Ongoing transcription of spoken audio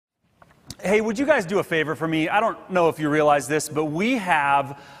Hey, would you guys do a favor for me? I don't know if you realize this, but we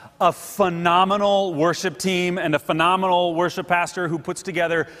have a phenomenal worship team and a phenomenal worship pastor who puts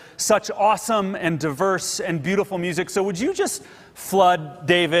together such awesome and diverse and beautiful music. So would you just flood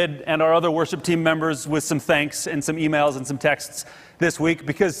David and our other worship team members with some thanks and some emails and some texts this week?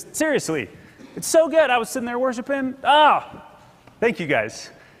 Because seriously, it's so good. I was sitting there worshiping. Thank you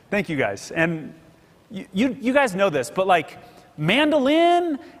guys. Thank you guys. And you guys know this, but like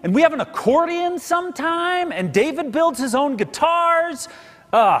mandolin, and we have an accordion sometime, and David builds his own guitars.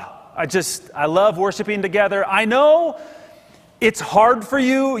 I love worshiping together. I know it's hard for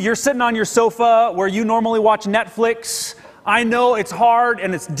you. You're sitting on your sofa where you normally watch Netflix. I know it's hard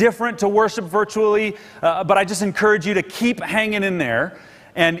and it's different to worship virtually, but I just encourage you to keep hanging in there.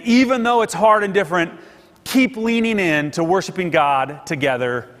 And even though it's hard and different, keep leaning in to worshiping God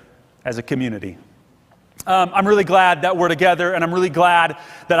together as a community. I'm really glad that we're together, and I'm really glad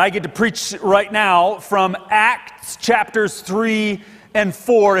that I get to preach right now from Acts chapters 3 and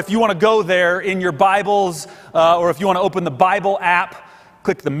 4. If you want to go there in your Bibles, or if you want to open the Bible app,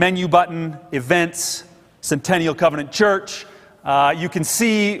 click the menu button, Events, Centennial Covenant Church. You can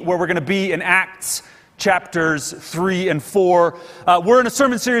see where we're going to be in Acts chapters 3 and 4. We're in a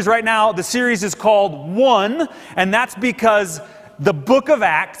sermon series right now. The series is called One, and that's because the book of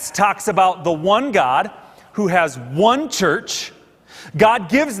Acts talks about the one God who has one church. God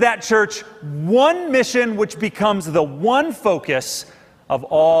gives that church one mission, which becomes the one focus of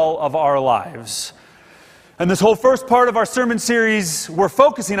all of our lives. And this whole first part of our sermon series, we're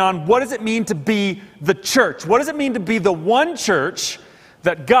focusing on what does it mean to be the church? What does it mean to be the one church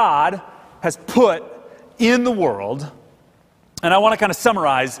that God has put in the world? And I want to kind of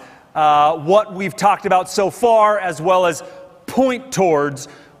summarize what we've talked about so far, as well as point towards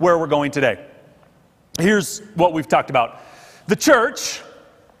where we're going today. Here's what we've talked about. The church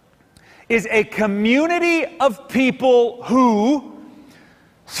is a community of people who,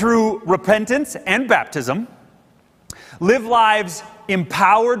 through repentance and baptism, live lives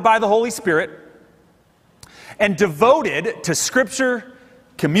empowered by the Holy Spirit and devoted to Scripture,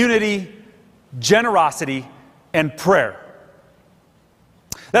 community, generosity, and prayer.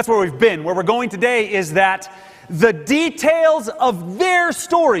 That's where we've been. Where we're going today is that the details of their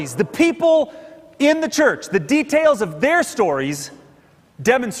stories, the people in the church, the details of their stories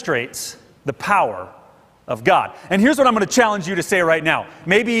demonstrates the power of God. And here's what I'm going to challenge you to say right now.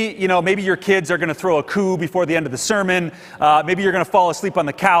 Maybe your kids are going to throw a coup before the end of the sermon. Maybe you're going to fall asleep on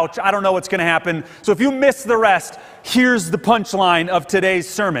the couch. I don't know what's going to happen. So if you miss the rest, here's the punchline of today's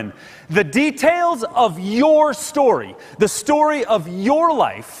sermon. The details of your story, the story of your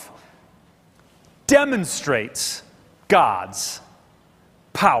life, demonstrates God's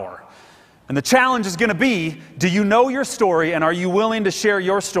power. And the challenge is going to be, do you know your story, and are you willing to share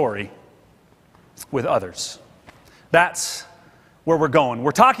your story with others? That's where we're going.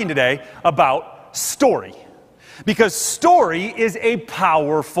 We're talking today about story, because story is a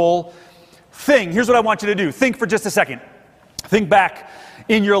powerful thing. Here's what I want you to do. Think for just a second. Think back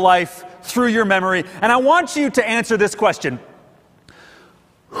in your life, through your memory, and I want you to answer this question.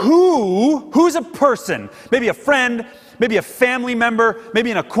 Who's a person, maybe a friend, maybe a family member,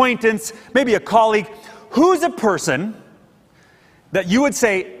 maybe an acquaintance, maybe a colleague, who's a person that you would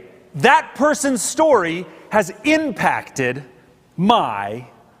say, that person's story has impacted my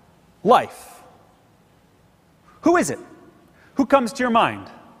life? Who is it? Who comes to your mind?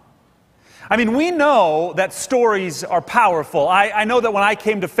 I mean, we know that stories are powerful. I know that when I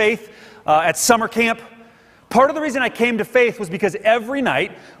came to faith at summer camp, part of the reason I came to faith was because every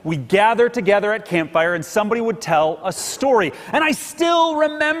night we gathered together at campfire and somebody would tell a story. And I still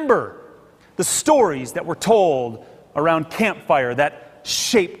remember the stories that were told around campfire that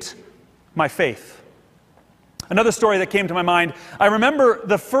shaped my faith. Another story that came to my mind, I remember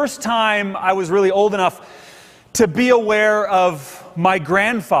the first time I was really old enough to be aware of my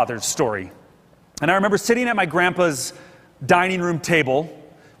grandfather's story. And I remember sitting at my grandpa's dining room table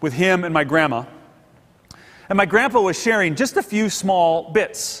with him and my grandma. And my grandpa was sharing just a few small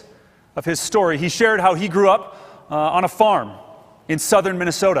bits of his story. He shared how he grew up on a farm in southern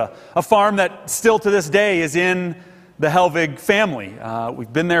Minnesota, a farm that still to this day is in the Helvig family.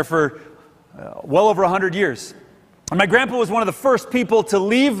 We've been there for well over 100 years. And my grandpa was one of the first people to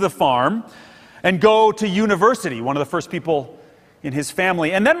leave the farm and go to university, one of the first people in his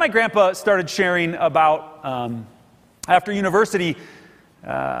family. And then my grandpa started sharing about, after university,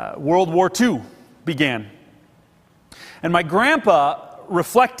 World War II began. And my grandpa,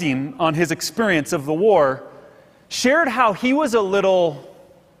 reflecting on his experience of the war, shared how he was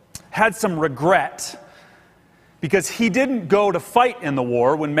had some regret because he didn't go to fight in the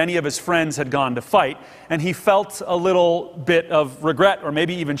war when many of his friends had gone to fight, and he felt a little bit of regret or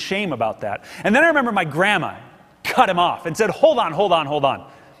maybe even shame about that. And then I remember my grandma cut him off and said, hold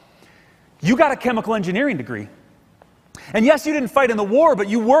on. You got a chemical engineering degree. And yes, you didn't fight in the war, but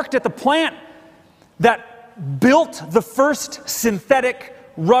you worked at the plant that built the first synthetic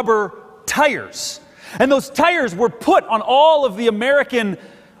rubber tires. And those tires were put on all of the American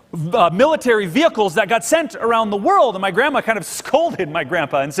military vehicles that got sent around the world. And my grandma kind of scolded my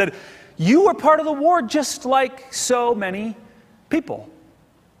grandpa and said, you were part of the war just like so many people.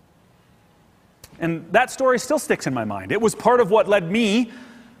 And that story still sticks in my mind. It was part of what led me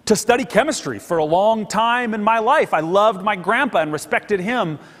to study chemistry for a long time in my life. I loved my grandpa and respected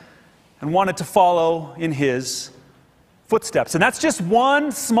him and wanted to follow in his footsteps. And that's just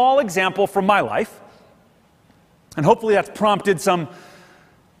one small example from my life. And hopefully that's prompted some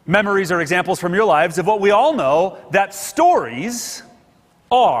memories or examples from your lives of what we all know, that stories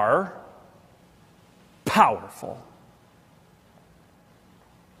are powerful.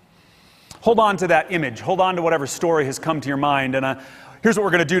 Hold on to that image. Hold on to whatever story has come to your mind. And here's what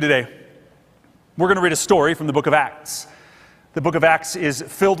we're going to do today. We're going to read a story from the book of Acts. The book of Acts is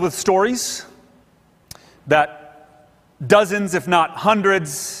filled with stories that dozens, if not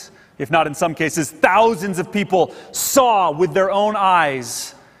hundreds, if not in some cases thousands of people saw with their own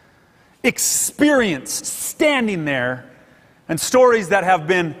eyes, experienced standing there, and stories that have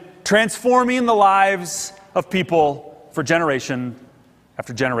been transforming the lives of people for generation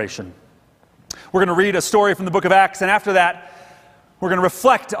after generation. We're going to read a story from the book of Acts, and after that, we're going to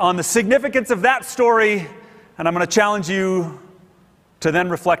reflect on the significance of that story, and I'm going to challenge you to then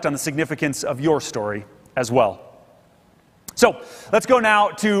reflect on the significance of your story as well. So, let's go now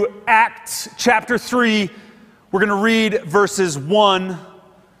to Acts chapter 3. We're going to read verses 1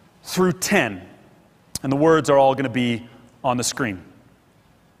 through 10, and the words are all going to be on the screen.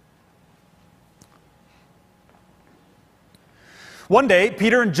 One day,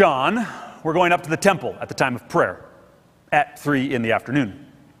 Peter and John were going up to the temple at the time of prayer at 3 in the afternoon.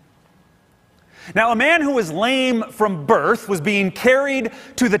 Now, a man who was lame from birth was being carried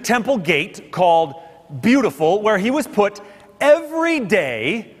to the temple gate called Beautiful, where he was put every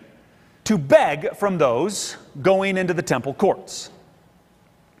day to beg from those going into the temple courts.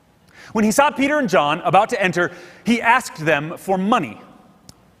 When he saw Peter and John about to enter, he asked them for money.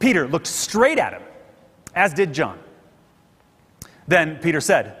 Peter looked straight at him, as did John. Then Peter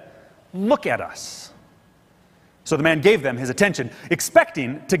said, "Look at us." So the man gave them his attention,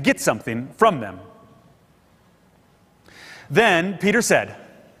 expecting to get something from them. Then Peter said,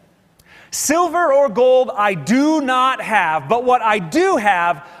 "Silver or gold I do not have, but what I do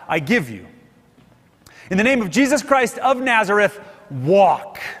have I give you. In the name of Jesus Christ of Nazareth,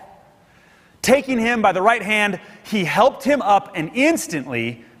 walk." Taking him by the right hand, he helped him up, and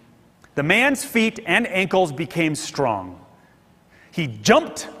instantly the man's feet and ankles became strong. He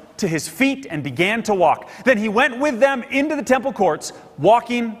jumped to his feet and began to walk. Then he went with them into the temple courts,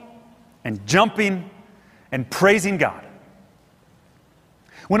 walking and jumping and praising God.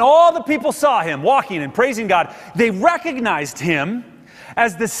 When all the people saw him walking and praising God, they recognized him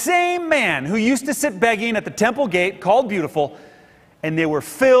as the same man who used to sit begging at the temple gate called Beautiful, and they were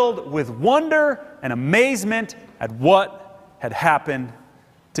filled with wonder and amazement at what had happened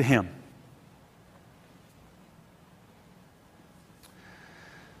to him.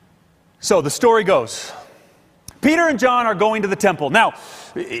 So the story goes, Peter and John are going to the temple. Now,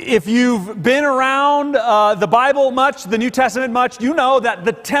 if you've been around the Bible much, the New Testament much, you know that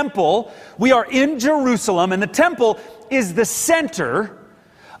the temple, we are in Jerusalem, and the temple is the center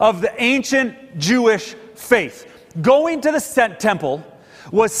of the ancient Jewish faith. Going to the temple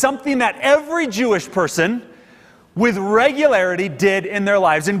was something that every Jewish person with regularity did in their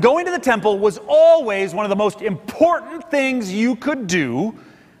lives. And going to the temple was always one of the most important things you could do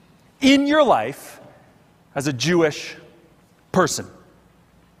in your life as a Jewish person.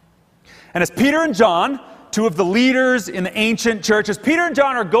 And as Peter and John, two of the leaders in the ancient church, as Peter and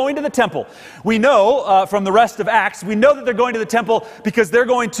John are going to the temple, we know from the rest of Acts, we know that they're going to the temple because they're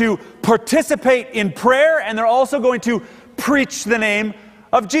going to participate in prayer, and they're also going to preach the name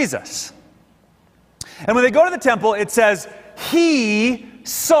of Jesus. And when they go to the temple, it says, he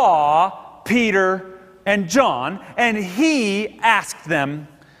saw Peter and John, and he asked them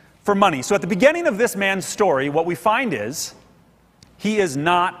for money. So at the beginning of this man's story, what we find is he is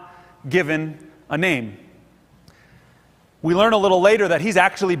not given a name. We learn a little later that he's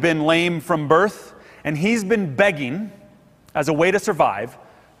actually been lame from birth, and he's been begging as a way to survive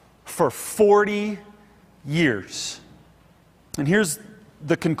for 40 years. And here's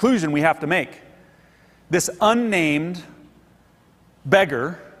the conclusion we have to make. this unnamed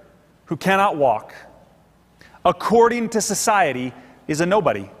beggar who cannot walk, according to society, is a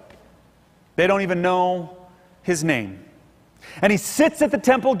nobody. They don't even know his name. And he sits at the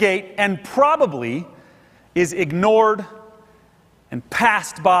temple gate and probably is ignored and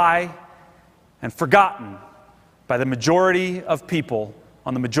passed by and forgotten by the majority of people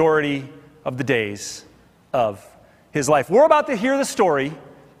on the majority of the days of his life. We're about to hear the story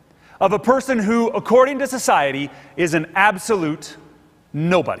of a person who, according to society, is an absolute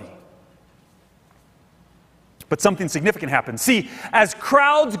nobody. But something significant happens. See, as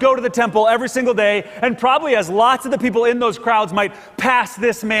crowds go to the temple every single day, and probably as lots of the people in those crowds might pass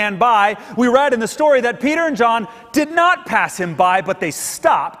this man by, we read in the story that Peter and John did not pass him by, but they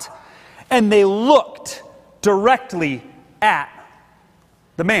stopped and they looked directly at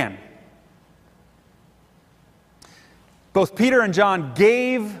the man. Both Peter and John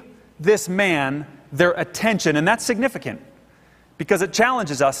gave this man their attention, and that's significant because it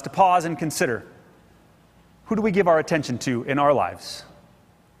challenges us to pause and consider. Who do we give our attention to in our lives?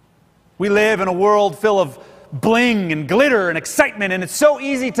 We live in a world full of bling and glitter and excitement, and it's so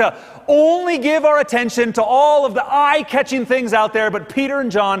easy to only give our attention to all of the eye-catching things out there, but Peter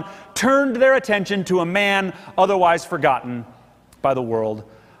and John turned their attention to a man otherwise forgotten by the world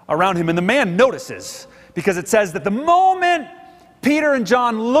around him. And the man notices, because it says that the moment Peter and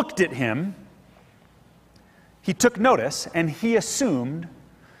John looked at him, he took notice and he assumed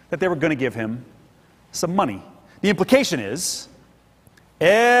that they were going to give him some money. The implication is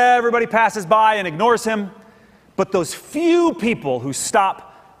everybody passes by and ignores him, but those few people who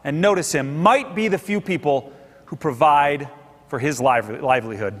stop and notice him might be the few people who provide for his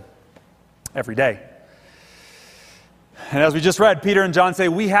livelihood every day. And as we just read, Peter and John say,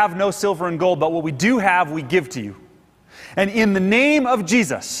 we have no silver and gold, but what we do have, we give to you. And in the name of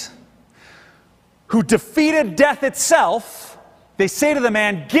Jesus, who defeated death itself, they say to the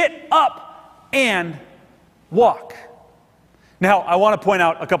man, get up and walk. Now, I want to point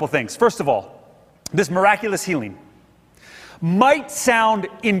out a couple things. First of all, this miraculous healing might sound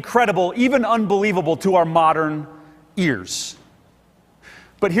incredible, even unbelievable to our modern ears.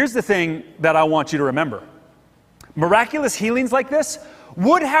 But here's the thing that I want you to remember. Miraculous healings like this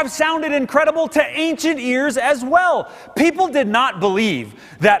would have sounded incredible to ancient ears as well. People did not believe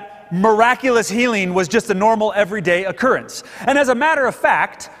that miraculous healing was just a normal everyday occurrence. And as a matter of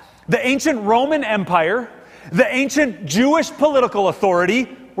fact, the ancient Roman Empire, the ancient Jewish political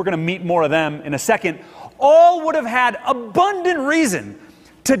authority, we're going to meet more of them in a second, all would have had abundant reason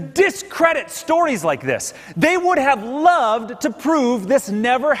to discredit stories like this. They would have loved to prove this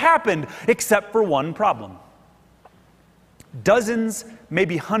never happened, except for one problem. Dozens,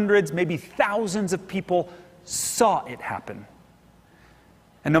 maybe hundreds, maybe thousands of people saw it happen.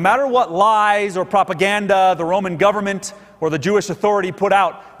 And no matter what lies or propaganda the Roman government or the Jewish authority put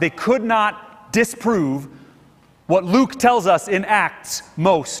out, they could not disprove what Luke tells us in Acts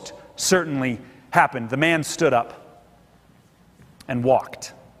most certainly happened. The man stood up and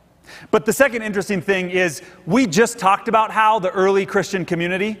walked. But the second interesting thing is, we just talked about how the early Christian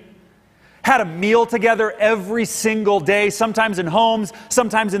community had a meal together every single day, sometimes in homes,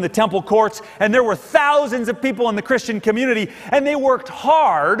 sometimes in the temple courts, and there were thousands of people in the Christian community, and they worked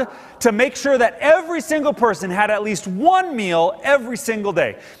hard to make sure that every single person had at least one meal every single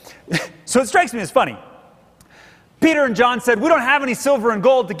day. So it strikes me as funny. Peter and John said, we don't have any silver and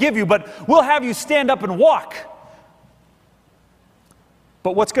gold to give you, but we'll have you stand up and walk.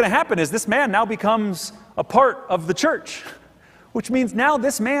 But what's going to happen is this man now becomes a part of the church, which means now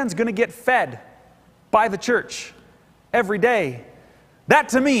this man's going to get fed by the church every day. That,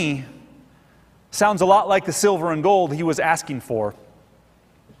 to me, sounds a lot like the silver and gold he was asking for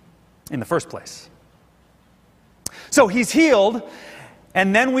in the first place. So he's healed,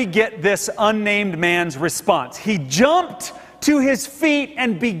 and then we get this unnamed man's response. He jumped to his feet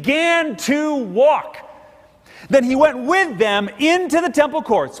and began to walk. Then he went with them into the temple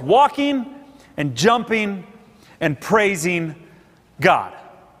courts, walking and jumping and praising God.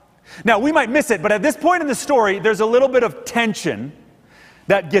 Now, we might miss it, but at this point in the story, there's a little bit of tension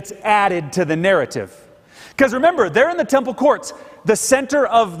that gets added to the narrative. Because remember, they're in the temple courts, the center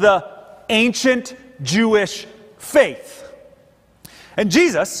of the ancient Jewish faith. And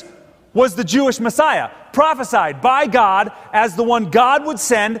Jesus was the Jewish Messiah, prophesied by God as the one God would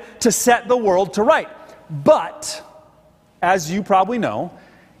send to set the world to right. But, as you probably know,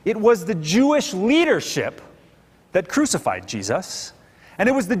 it was the Jewish leadership that crucified Jesus. And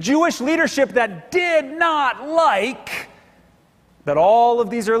it was the Jewish leadership that did not like that all of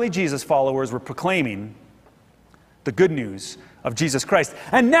these early Jesus followers were proclaiming the good news of Jesus Christ.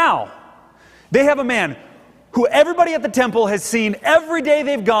 And now, They have a man who everybody at the temple has seen every day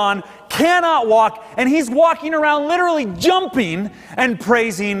they've gone, cannot walk, and he's walking around literally jumping and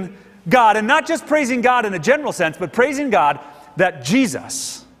praising God. And not just praising God in a general sense, but praising God that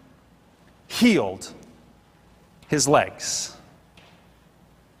Jesus healed his legs.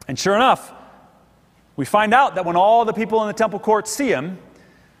 And sure enough, we find out that when all the people in the temple court see him,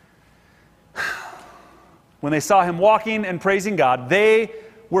 when they saw him walking and praising God, they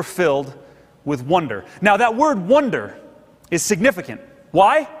were filled with wonder. Now that word wonder is significant.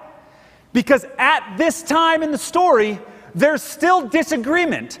 Why? Because at this time in the story, there's still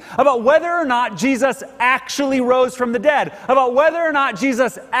disagreement about whether or not Jesus actually rose from the dead, about whether or not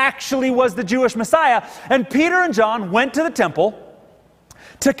Jesus actually was the Jewish Messiah. And Peter and John went to the temple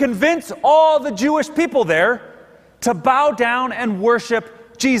to convince all the Jewish people there to bow down and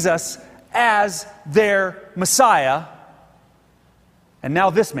worship Jesus as their Messiah. And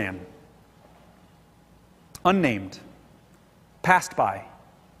now this man, unnamed, passed by,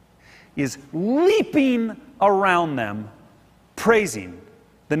 is leaping around them, praising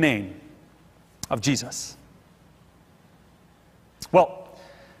the name of Jesus. Well,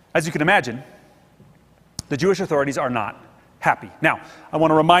 as you can imagine, the Jewish authorities are not happy. Now, I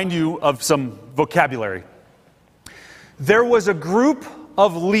want to remind you of some vocabulary. There was a group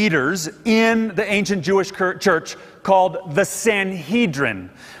of leaders in the ancient Jewish church called the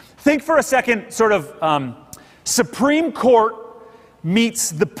Sanhedrin. Think for a second, sort of Supreme Court meets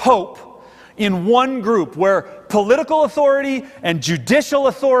the Pope in one group, where political authority and judicial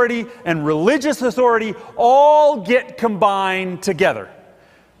authority and religious authority all get combined together.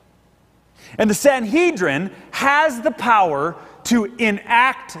 And the Sanhedrin has the power to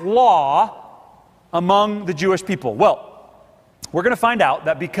enact law among the Jewish people. Well, we're going to find out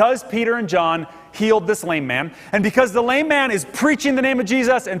that because Peter and John healed this lame man, and because the lame man is preaching the name of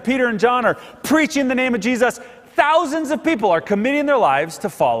Jesus, and Peter and John are preaching the name of Jesus, thousands of people are committing their lives to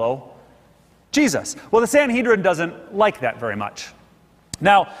follow Jesus. Well, the Sanhedrin doesn't like that very much.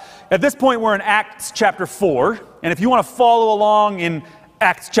 Now, at this point, we're in Acts chapter 4, and if you want to follow along in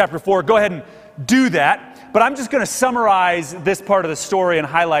Acts chapter 4, go ahead and do that. But I'm just going to summarize this part of the story and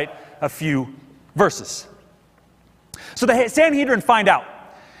highlight a few verses. So the Sanhedrin find out,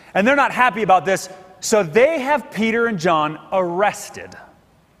 and they're not happy about this, so they have Peter and John arrested.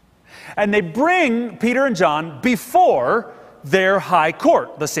 And they bring Peter and John before their high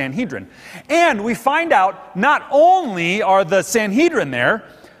court, the Sanhedrin. And we find out not only are the Sanhedrin there,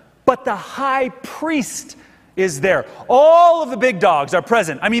 but the high priest is there. All of the big dogs are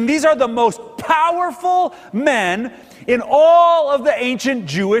present. I mean, these are the most powerful men in all of the ancient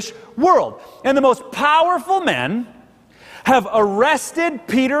Jewish world. And the most powerful men have arrested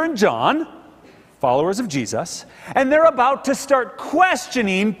Peter and John, followers of Jesus, and they're about to start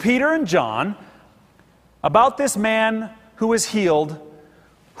questioning Peter and John about this man who was healed,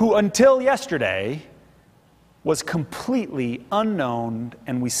 who until yesterday was completely unknown,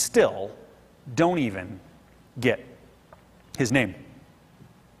 and we still don't even get his name.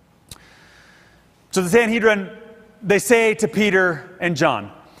 So the Sanhedrin, they say to Peter and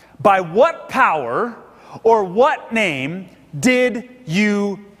John, "By what power or what name did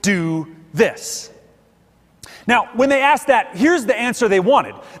you do this?" Now, when they asked that, here's the answer they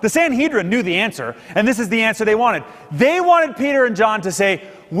wanted. The Sanhedrin knew the answer, and this is the answer they wanted. They wanted Peter and John to say,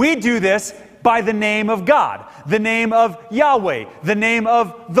 "We do this by the name of God, the name of Yahweh, the name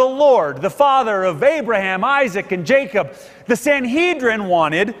of the Lord, the Father of Abraham, Isaac, and Jacob." The Sanhedrin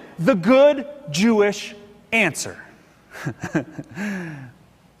wanted the good Jewish answer.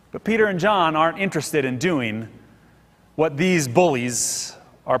 But Peter and John aren't interested in doing what these bullies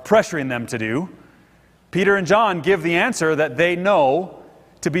are pressuring them to do. Peter and John give the answer that they know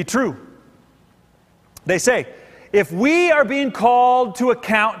to be true. They say, if we are being called to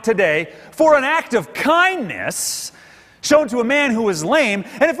account today for an act of kindness shown to a man who was lame,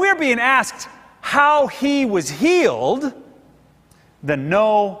 and if we are being asked how he was healed, then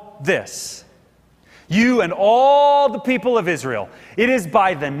know this: you and all the people of Israel, it is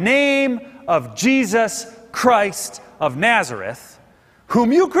by the name of Jesus Christ of Nazareth,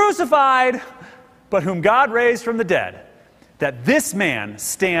 whom you crucified, but whom God raised from the dead, that this man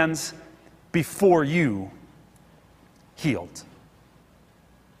stands before you healed.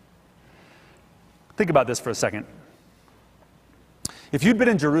 Think about this for a second. If you'd been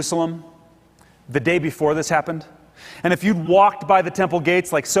in Jerusalem the day before this happened, and if you'd walked by the temple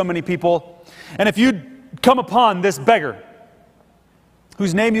gates like so many people, and if you'd come upon this beggar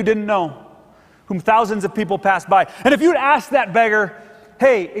whose name you didn't know, whom thousands of people passed by, and if you'd asked that beggar,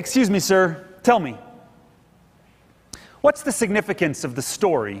 "Hey, excuse me, sir, tell me, what's the significance of the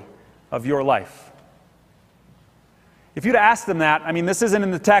story of your life? If you'd asked them that, I mean, this isn't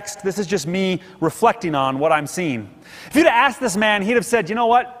in the text, this is just me reflecting on what I'm seeing. If you'd asked this man, he'd have said, you know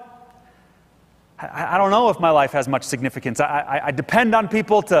what? I don't know if my life has much significance. I depend on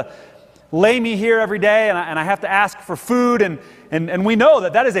people to lay me here every day, and I have to ask for food, and we know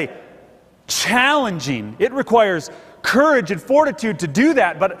that is a challenging, it requires courage and fortitude to do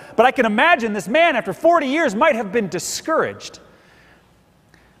that, but I can imagine this man after 40 years might have been discouraged.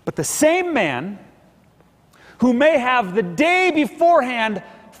 But the same man who may have the day beforehand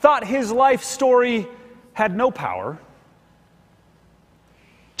thought his life story had no power,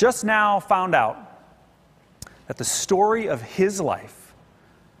 just now found out that the story of his life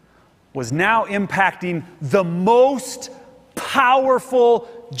was now impacting the most powerful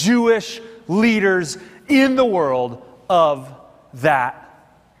Jewish leaders in the world of that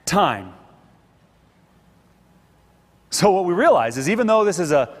time. So what we realize is, even though this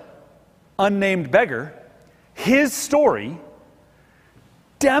is an unnamed beggar, his story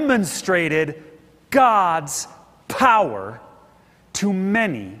demonstrated God's power to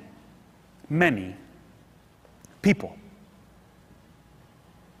many, many people.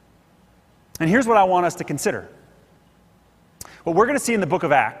 And here's what I want us to consider. What we're going to see in the book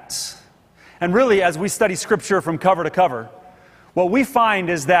of Acts, and really as we study Scripture from cover to cover, what we find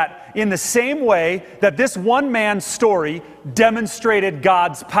is that in the same way that this one man's story demonstrated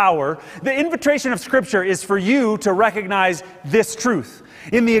God's power, the invitation of Scripture is for you to recognize this truth.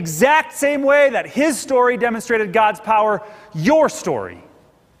 In the exact same way that his story demonstrated God's power, your story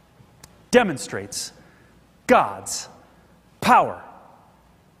demonstrates God's power.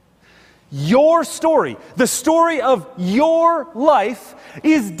 Your story, the story of your life,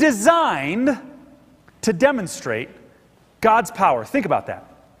 is designed to demonstrate God's power. Think about that.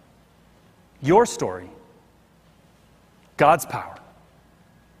 Your story, God's power.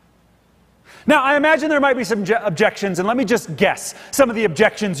 Now, I imagine there might be some objections, and let me just guess some of the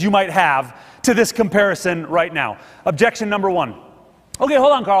objections you might have to this comparison right now. Objection number one. Okay,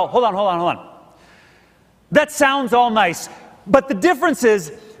 hold on, Carl. Hold on. That sounds all nice, but the difference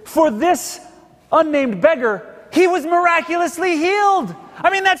is, for this unnamed beggar, he was miraculously healed. I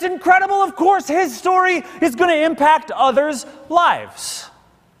mean, that's incredible. Of course, his story is going to impact others' lives.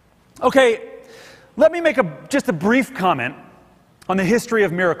 Okay, let me make just a brief comment on the history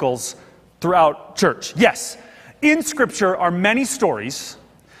of miracles throughout church. Yes, in Scripture are many stories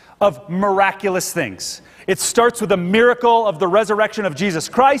of miraculous things. It starts with a miracle of the resurrection of Jesus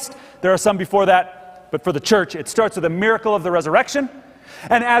Christ. There are some before that, but for the church, it starts with a miracle of the resurrection.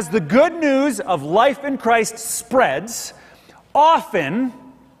 And as the good news of life in Christ spreads, often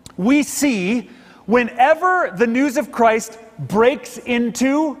we see whenever the news of Christ breaks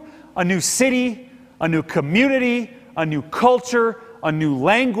into a new city, a new community, a new culture, a new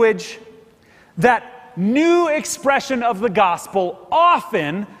language, that new expression of the gospel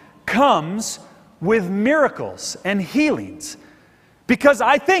often comes with miracles and healings. Because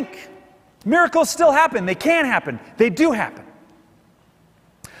I think miracles still happen. They can happen. They do happen.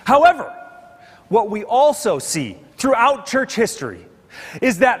 However, what we also see throughout church history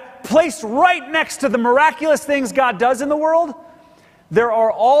is that placed right next to the miraculous things God does in the world, there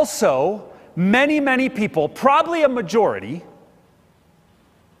are also many, many people, probably a majority,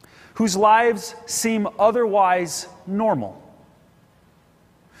 whose lives seem otherwise normal.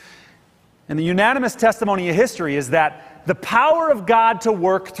 And the unanimous testimony of history is that the power of God to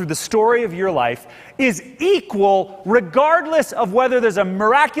work through the story of your life is equal regardless of whether there's a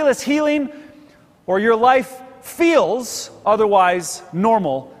miraculous healing or your life feels otherwise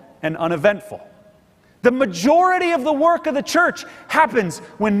normal and uneventful. The majority of the work of the church happens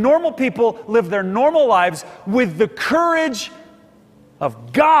when normal people live their normal lives with the courage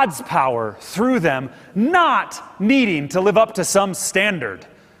of God's power through them, not needing to live up to some standard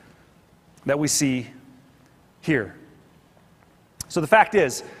that we see here. So the fact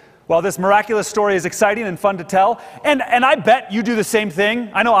is, while this miraculous story is exciting and fun to tell, and I bet you do the same thing,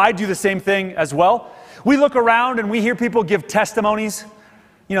 I know I do the same thing as well, we look around and we hear people give testimonies.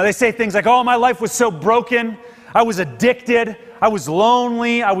 You know, they say things like, oh, my life was so broken, I was addicted, I was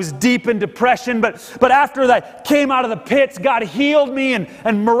lonely, I was deep in depression, but after that came out of the pits, God healed me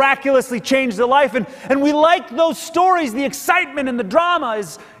and miraculously changed the life. And we like those stories, the excitement and the drama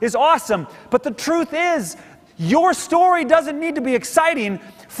is awesome. But the truth is, your story doesn't need to be exciting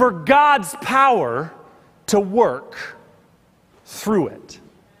for God's power to work through it.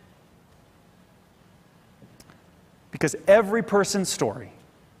 Because every person's story,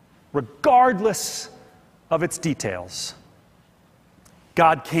 regardless of its details,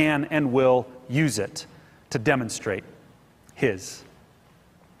 God can and will use it to demonstrate His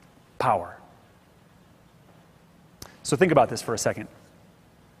power. So think about this for a second.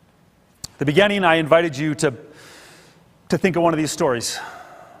 At the beginning, I invited you to think of one of these stories.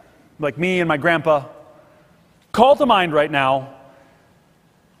 Like me and my grandpa. Call to mind right now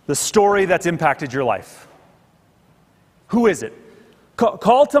the story that's impacted your life. Who is it?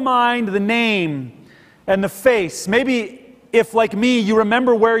 Call to mind the name and the face. Maybe if, like me, you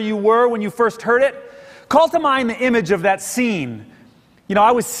remember where you were when you first heard it. Call to mind the image of that scene. You know,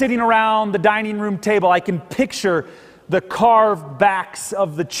 I was sitting around the dining room table. I can picture the carved backs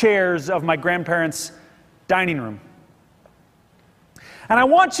of the chairs of my grandparents' dining room. And I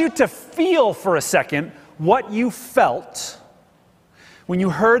want you to feel for a second what you felt when you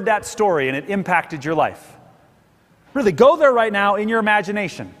heard that story and it impacted your life. Really, go there right now in your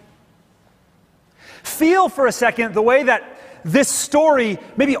imagination. Feel for a second the way that this story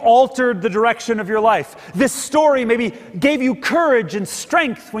maybe altered the direction of your life. This story maybe gave you courage and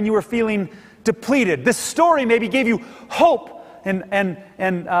strength when you were feeling depleted. This story maybe gave you hope and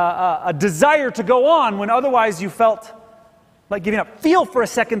a desire to go on when otherwise you felt like giving up. Feel for a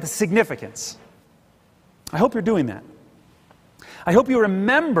second the significance. I hope you're doing that. I hope you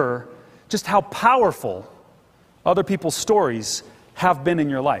remember just how powerful other people's stories have been in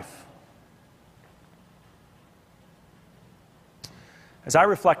your life. As I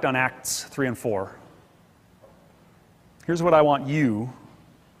reflect on Acts 3 and 4, here's what I want you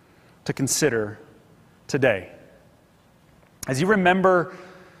to consider today. As you remember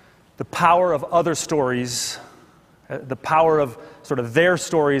the power of other stories, the power of sort of their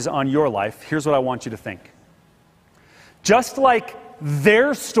stories on your life, here's what I want you to think. Just like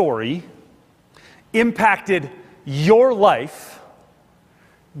their story impacted your life,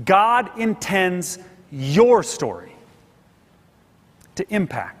 God intends your story to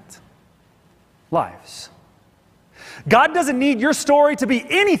impact lives. God doesn't need your story to be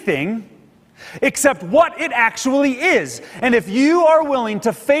anything except what it actually is. And if you are willing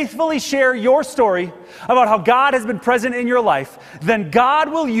to faithfully share your story about how God has been present in your life, then God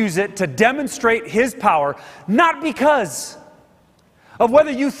will use it to demonstrate His power, not because of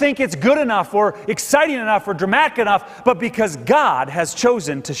whether you think it's good enough or exciting enough or dramatic enough, but because God has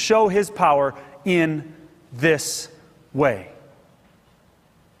chosen to show His power in this way.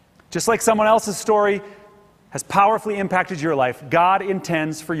 Just like someone else's story has powerfully impacted your life, God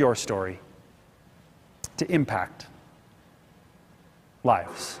intends for your story to impact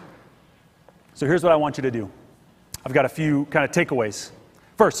lives. So here's what I want you to do. I've got a few kind of takeaways.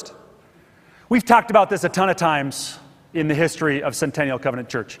 First, we've talked about this a ton of times in the history of Centennial Covenant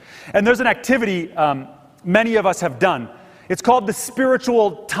Church. And there's an activity many of us have done. It's called the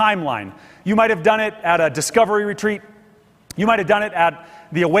spiritual timeline. You might have done it at a discovery retreat. You might have done it at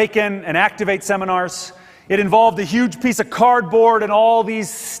the Awaken and Activate seminars. It involved a huge piece of cardboard and all these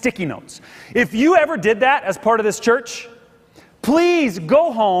sticky notes. If you ever did that as part of this church, please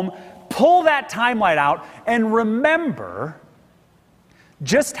go home, pull that timeline out, and remember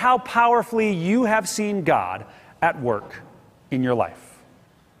just how powerfully you have seen God at work in your life.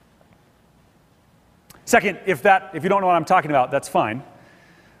 Second, if you don't know what I'm talking about, that's fine.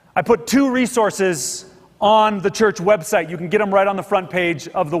 I put 2 resources on the church website. You can get them right on the front page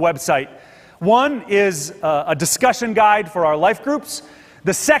of the website. One is a discussion guide for our life groups.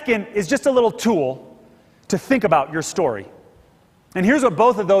 The second is just a little tool to think about your story. And here's what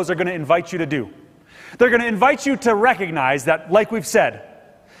both of those are going to invite you to do. They're going to invite you to recognize that, like we've said,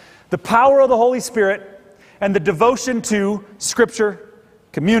 the power of the Holy Spirit and the devotion to Scripture,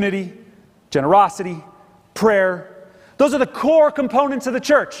 community, generosity, prayer, those are the core components of the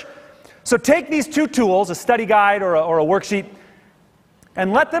church. So take these 2 tools, a study guide or a worksheet,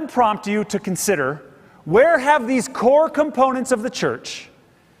 and let them prompt you to consider, where have these core components of the church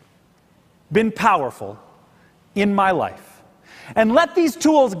been powerful in my life? And let these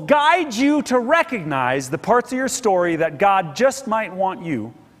tools guide you to recognize the parts of your story that God just might want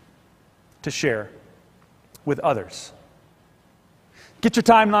you to share with others. Get your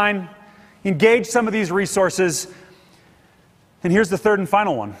timeline, engage some of these resources, and here's the third and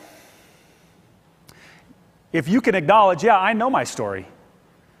final one. If you can acknowledge, yeah, I know my story.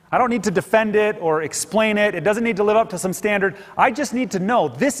 I don't need to defend it or explain it. It doesn't need to live up to some standard. I just need to know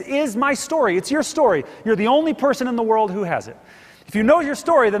this is my story. It's your story. You're the only person in the world who has it. If you know your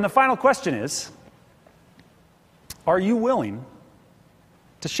story, then the final question is, are you willing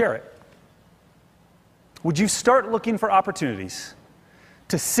to share it? Would you start looking for opportunities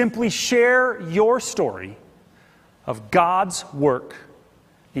to simply share your story of God's work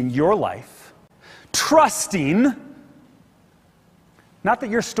in your life, trusting, not that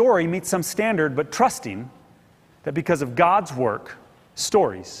your story meets some standard, but trusting that because of God's work,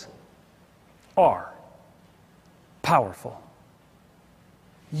 stories are powerful.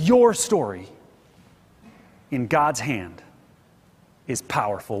 Your story in God's hand is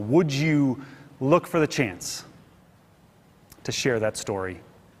powerful. Would you look for the chance to share that story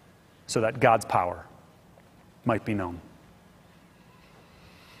so that God's power might be known?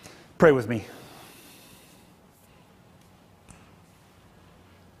 Pray with me.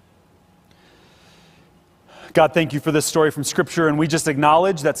 God, thank you for this story from Scripture, and we just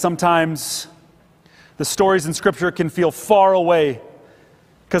acknowledge that sometimes the stories in Scripture can feel far away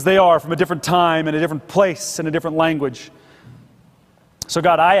because they are from a different time and a different place and a different language. So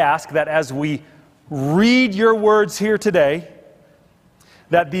God, I ask that as we read your words here today,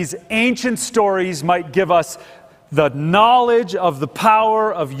 that these ancient stories might give us the knowledge of the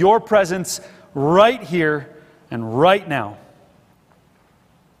power of your presence right here and right now.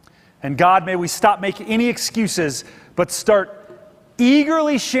 And God, may we stop making any excuses, but start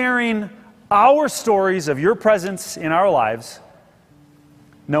eagerly sharing our stories of your presence in our lives,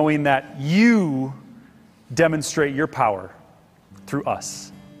 knowing that you demonstrate your power through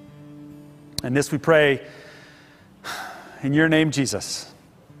us. And this we pray in your name, Jesus.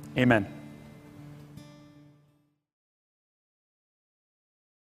 Amen.